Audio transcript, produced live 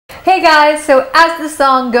Hey guys, so as the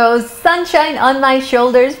song goes, sunshine on my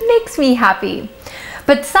shoulders makes me happy.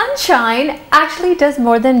 But sunshine actually does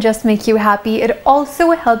more than just make you happy. It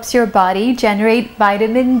also helps your body generate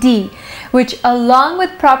vitamin D, which along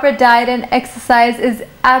with proper diet and exercise is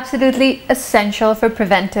absolutely essential for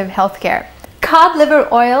preventive healthcare. Cod liver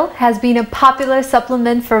oil has been a popular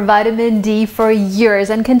supplement for vitamin D for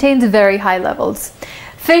years and contains very high levels.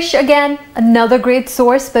 Fish, again, another great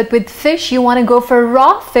source, but with fish you want to go for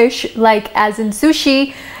raw fish, like as in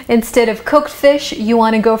sushi. Instead of cooked fish, you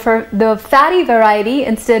want to go for the fatty variety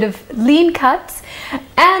instead of lean cuts,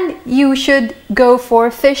 and you should go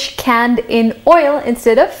for fish canned in oil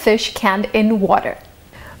instead of fish canned in water.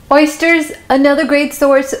 Oysters, another great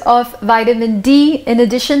source of vitamin D. In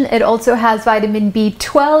addition, it also has vitamin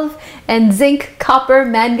B12 and zinc, copper,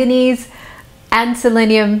 manganese, and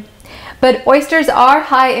selenium. But oysters are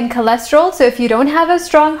high in cholesterol, so if you don't have a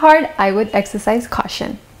strong heart, I would exercise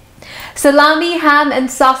caution. Salami, ham, and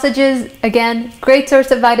sausages, again, great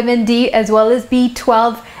source of vitamin D as well as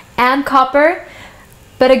B12 and copper.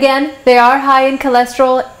 But again, they are high in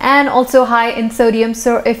cholesterol and also high in sodium.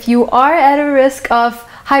 So if you are at a risk of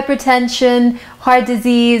hypertension, heart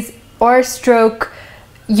disease, or stroke,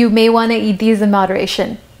 you may want to eat these in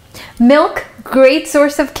moderation. Milk, great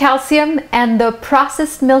source of calcium, and the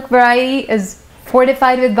processed milk variety is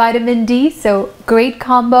fortified with vitamin D, so great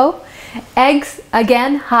combo. Eggs,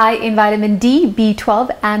 again, high in vitamin D,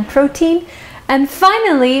 B12, and protein. And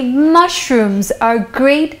finally, mushrooms are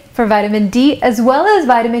great for vitamin D as well as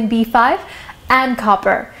vitamin B5 and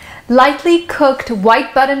copper. Lightly cooked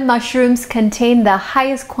white button mushrooms contain the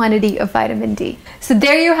highest quantity of vitamin D. So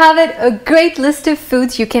there you have it, a great list of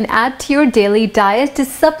foods you can add to your daily diet to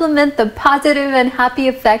supplement the positive and happy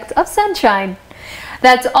effects of sunshine.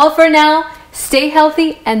 That's all for now. Stay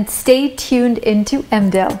healthy and stay tuned into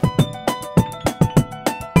MDill.